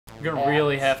You're gonna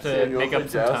really have to make up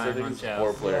some I time think on it's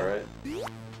Joust. 4-player, right?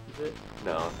 Is it?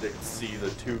 No, they see the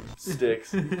 2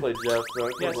 sticks. You play Joust,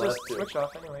 right? Yeah, it's just switch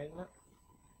off anyway, isn't it?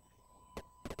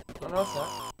 Oh, no, it's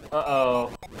not.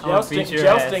 Uh-oh.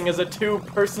 Jousting is a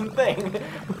 2-person thing.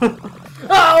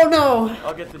 Oh, no!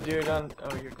 I'll get the dude on...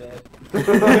 Oh, you're dead.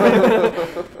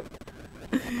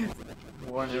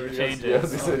 War never Yes,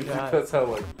 changes. Oh, that's how,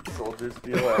 like, soldiers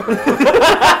feel after.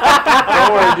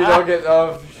 Don't worry, dude, I'll get...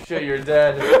 Oh, shit, you're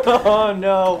dead. Oh,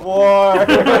 no, war!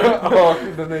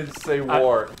 Oh, then they just say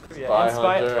war. Yeah,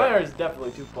 Spire is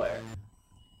definitely 2-player.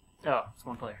 Oh, it's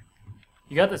 1 player.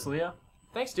 You got this, Leo.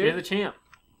 Thanks, You're dude. the champ.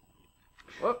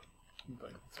 Whoop.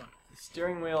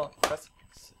 Steering wheel.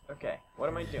 Okay, what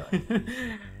am I doing?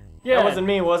 Yeah. That wasn't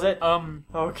me, was it? Yeah,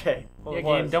 Okay. Well, it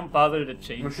game, was. don't bother to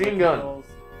change Machine the gun. controls.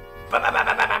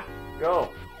 Go.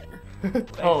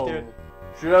 Thanks, Oh. dude.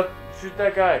 Shoot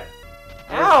that guy.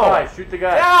 Ow! Spy, shoot the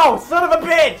guy. Ow! Son of a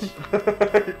bitch!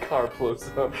 Your car blows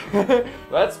up.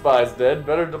 That spy's dead.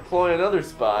 Better deploy another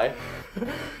spy. Did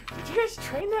you guys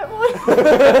train that one?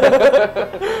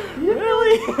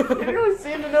 Really? He didn't really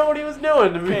seem to know what he was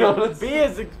doing, to be honest. B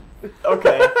is...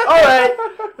 Okay. Alright.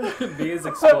 B is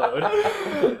explode.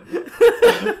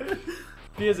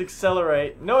 B is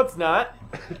accelerate. No, it's not.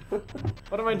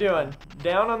 What am I doing?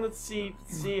 Down on the C.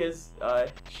 C is,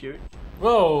 shoot.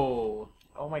 Whoa.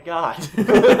 Oh my god.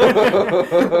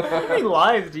 How many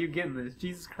lives do you get in this?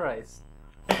 Jesus Christ.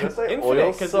 Did I say Infinite,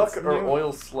 oil 'cause suck it's or new.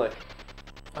 oil slick?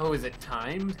 Oh, is it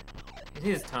timed? It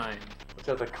is timed. Watch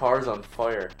out, the car's on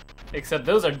fire. Except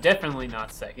those are definitely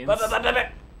not seconds.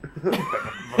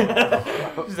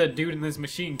 Just a dude in this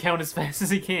machine count as fast as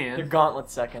he They're can.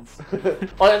 gauntlet seconds. Dude,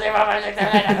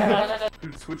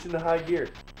 switch into high gear.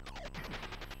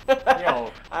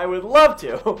 Yo. I would love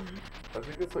to. I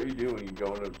think that's what you do when you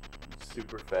go into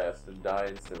super fast and die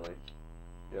instantly.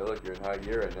 Yeah, look, you're in high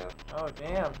gear right now. Oh,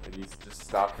 damn. And you just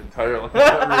stopped entirely.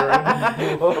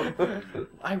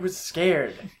 I was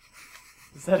scared.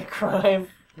 Is that a crime?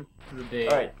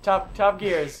 Alright, top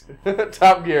gears.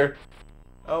 Top gear.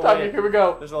 Oh, Top gear, wait. here we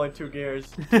go. There's only 2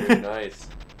 gears. Dude, nice.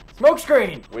 Smoke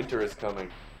screen! Winter is coming.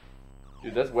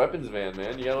 Dude, that's weapons van,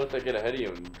 man. You gotta let that get ahead of you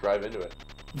and drive into it.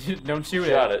 Don't shoot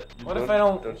Shot it. it. What if I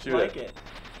don't shoot like it?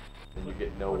 And you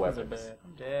get no Weapons are weapons. bad.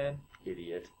 I'm dead.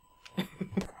 Idiot.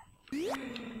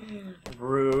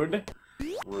 Rude.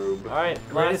 Rube. Alright,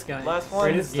 Greatest guy. last one.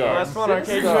 Greatest game. Last one, Six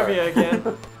arcade star. trivia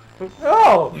again.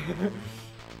 No!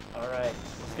 Alright,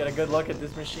 let's get a good look at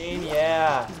this machine.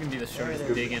 Yeah. This is gonna be the shortest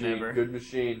Good dig in machine, ever. Good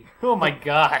machine. Oh my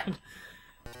god.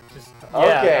 Just, yeah,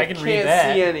 Okay, I can read can't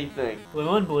that. see anything. Blue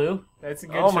on blue. That's a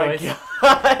good Oh choice. my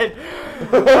god.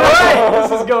 Alright,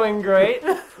 this is going great.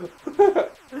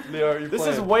 Leo, are you This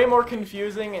playing? is way more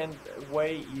confusing and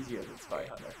way easier than Spy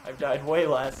Hunter. I've died way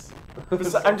less.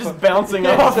 I'm just bouncing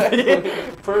Yeah, off exactly.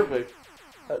 it. Perfect.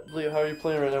 Leo, how are you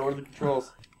playing right now? What are the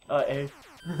controls? A.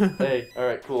 Hey,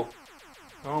 alright, cool.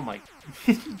 Oh my.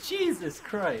 Jesus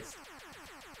Christ.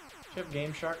 Do you have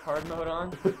Game Shark hard mode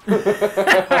on?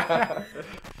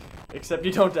 Except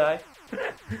you don't die.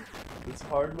 It's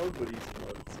hard mode, but easy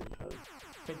mode at the same time.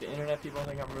 I think the internet people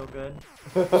think I'm real good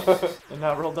and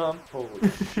not real dumb. Holy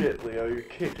shit, Leo, you're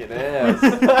kicking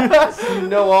ass. You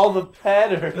know all the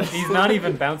patterns. He's not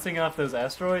even bouncing off those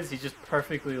asteroids. He's just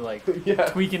perfectly like Yeah,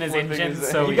 tweaking his flipping engine his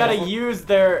so You he gotta doesn't- use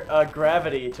their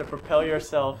gravity to propel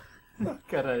yourself.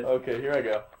 gotta Okay, here I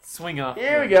go. swing off.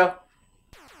 Here we go.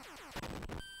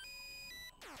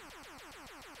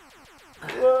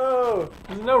 Whoa!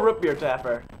 There's no root beer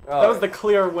tapper. Oh, That was the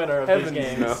clear winner of these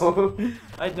heavens games. no.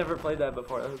 I'd never played that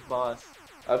before. That was boss.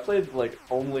 I played like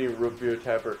only root beer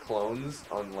tapper clones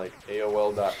on like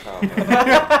AOL.com.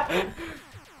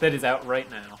 That is out right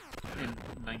now in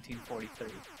 1943.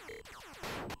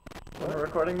 We're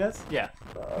recording this? Yeah.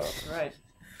 Right.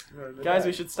 Guys,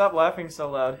 we should stop laughing so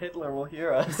loud. Hitler will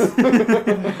hear us. Let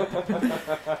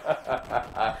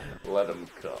him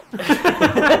come.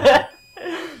 I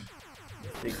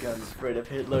think I'm afraid of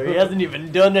Hitler. He hasn't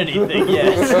even done anything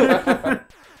yet.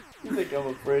 You think I'm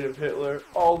afraid of Hitler?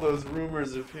 All those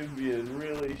rumors of him being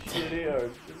really shitty are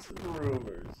just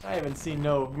rumors. I haven't seen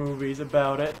no movies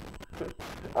about it.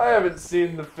 I haven't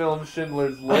seen the film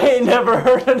Schindler's I List. ain't never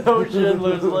heard of no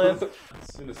Schindler's List.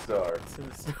 Sinistar.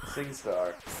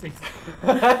 Singstar.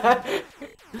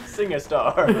 Sing a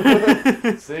star.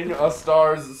 Sing a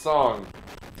star's song.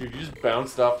 Dude, you just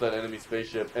bounced off that enemy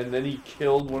spaceship, and then he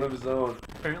killed one of his own.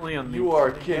 Apparently on the You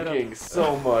are kicking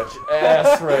so much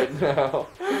ass right now.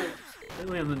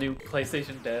 apparently on the new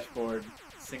PlayStation dashboard,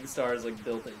 SingStar is like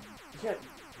built in. Yeah,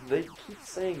 They keep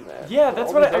saying that. Yeah, that's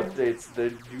All what these I- updates. They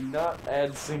do not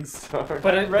add SingStar.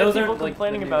 But I read those people aren't, like,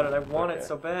 complaining the new- about it. I want it Okay.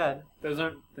 so bad. Those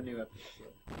aren't the new episodes.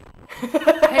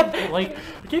 Like,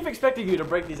 I keep expecting you to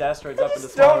break these asteroids I up into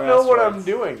just smaller don't know what I'm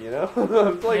asteroids. doing, you know?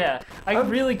 I'm like, yeah, I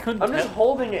really couldn't. I'm just tell.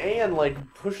 holding A and like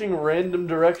pushing random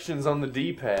directions on the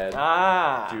D-pad.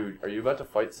 Ah, Dude, are you about to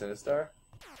fight Sinistar?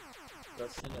 the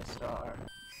Sinistar.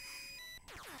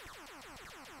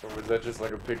 Or was that just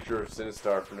like a picture of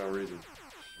Sinistar for no reason?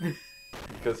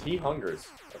 Because he hungers,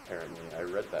 apparently. I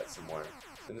read that somewhere.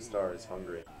 Sinistar is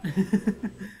hungry.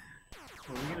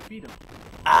 What are we gonna feed him?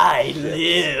 I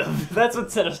live. That's what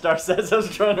Sinistar says. I was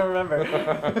trying to remember.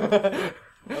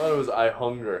 I thought it was I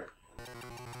hunger.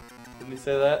 Didn't he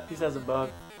say that? He says a bug.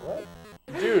 What?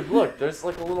 Dude, look, there's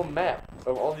like a little map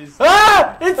of all these.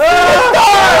 Ah! It's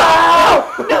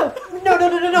Sinistar! No!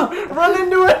 Run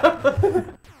into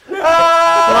him!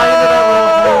 Fly into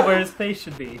that little hole where his face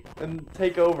should be. And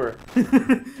take over.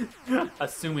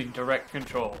 Assuming direct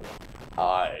control.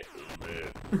 I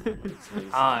live.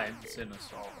 I'm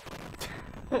Sinistar.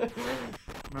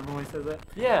 Remember when he said that?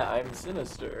 Yeah, I'm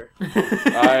sinister.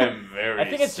 I am very. I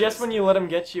think it's just when you let him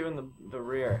get you in the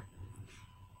rear.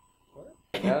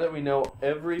 Now that we know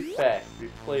every fact,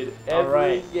 we've played All every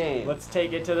right, game. let's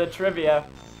take it to the trivia.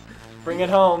 Bring it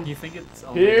home. You think it's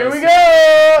only Here those we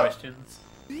go! questions?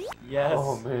 Yes.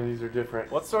 Oh man, these are different.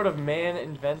 What sort of man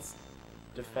invents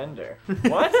Defender?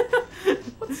 What?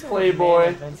 What sort Playboy. of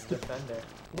man invents Defender?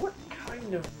 What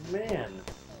kind of man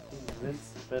invents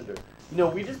Defender? You know,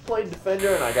 we just played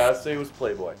Defender, and I gotta say it was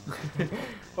Playboy.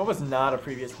 What was not a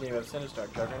previous name of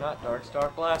Sinistar? Juggernaut,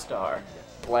 Darkstar, Blastar.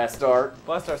 Blastar.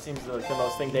 Blastar seems like the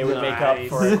most thing they would make up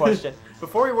for a question.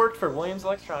 Before he worked for Williams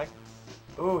Electronics,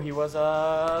 ooh, he was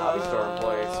Hobby store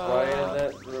employee.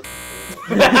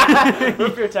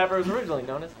 Root Beer Tapper was originally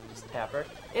known as just Tapper.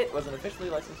 It was an officially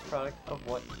licensed product of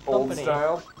what Old company?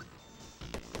 style.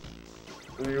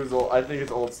 I think it was old. I think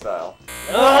it's old style.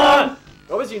 Ah!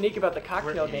 What was unique about the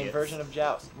cocktail We're game idiots. version of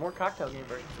Joust? More cocktail game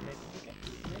versions are made.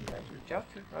 Joust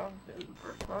is wrong. The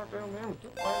first cocktail game was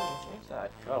on the same side.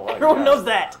 Oh, wow, Everyone yeah. knows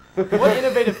that. What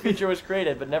innovative feature was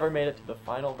created but never made it to the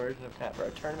final version of Tapper?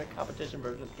 A tournament competition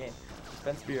version of the game.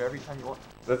 Dispense beer every time you want.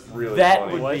 That's really That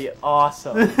funny. would be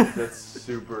awesome. That's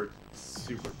super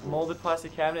cool. Molded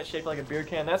plastic cabinet shaped like a beer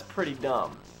can. That's pretty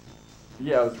dumb.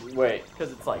 Yeah, wait.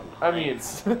 Because it's like I mean,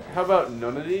 how about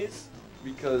none of these?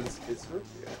 Because it's root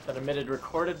beer. that emitted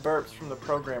recorded burps from the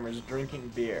programmers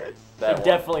drinking beer. That I one.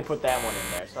 definitely put that one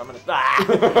in there, so I'm gonna. Ah!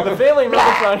 The family of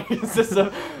Robotron consists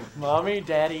of mommy,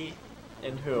 daddy,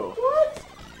 and who? What?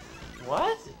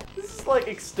 What? This is like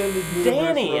extended universe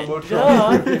Danny,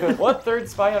 Robotron. duh! What third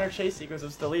Spy Hunter chase sequence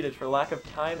was deleted for lack of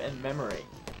time and memory?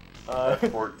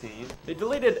 14. They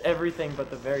deleted everything but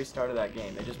the very start of that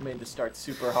game. They just made the start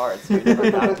super hard, so we never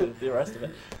got to the rest of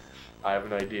it. I have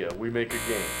an idea. We make a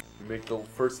game. We make the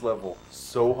first level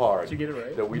so hard Did you get it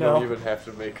right? that we No. don't even have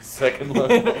to make a second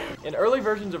level. In early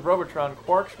versions of Robotron,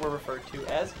 quarks were referred to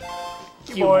as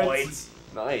cuboids.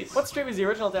 Nice. What street was the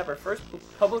original Dapper first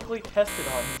publicly tested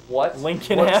on? What?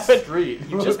 Lincoln what Avenue. street?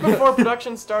 Just before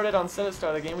production started on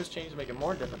Sinistar, the game was changed to make it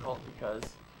more difficult because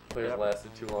Players Yep.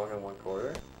 lasted too long on one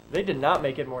quarter. they did not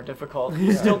make it more difficult.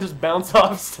 You still just bounce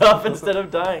off stuff instead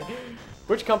of dying.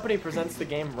 Which company presents the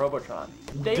game Robotron?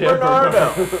 De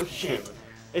Bernardo. Shit.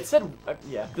 It said,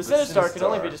 yeah, the Sinistar can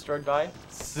only be Sinistar. destroyed by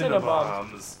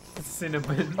Cinnabombs.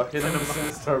 Cinnamon. A hit on the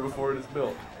Sinistar before it is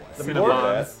built. The Cinnabons.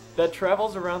 board that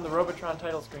travels around the Robotron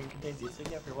title screen contains the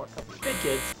insignia for what company? Big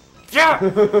Kids. Yeah!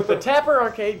 The Tapper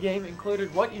arcade game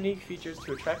included what unique features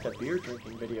to attract a beer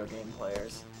drinking video game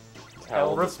players?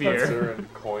 Towel root beer. dispenser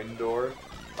and coin door.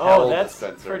 Oh, Towel that's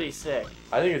dispenser. pretty sick.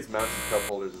 I think it's mounted cup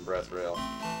holders and brass rail.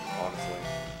 Honestly.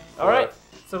 Alright,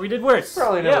 So we did worse.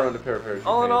 Probably never Yep. owned a pair of parachute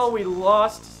all in pants. all, we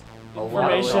lost A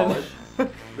lot of information.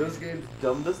 knowledge. Those games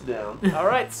dumbed us down.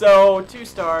 Alright, so 2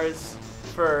 stars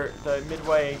for the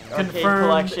Midway arcade Confirmed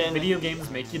collection. video games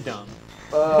make you dumb.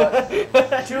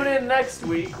 Tune in next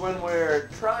week when we're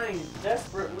trying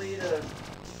desperately to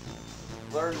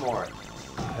learn more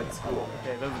at school.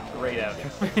 Okay, those are great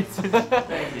outros.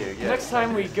 Thank you. Yes. Next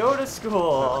time we go to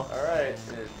school. Alright,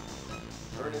 and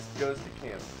Ernest goes to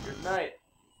camp. Good night.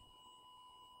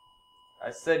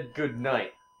 I said good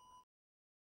night.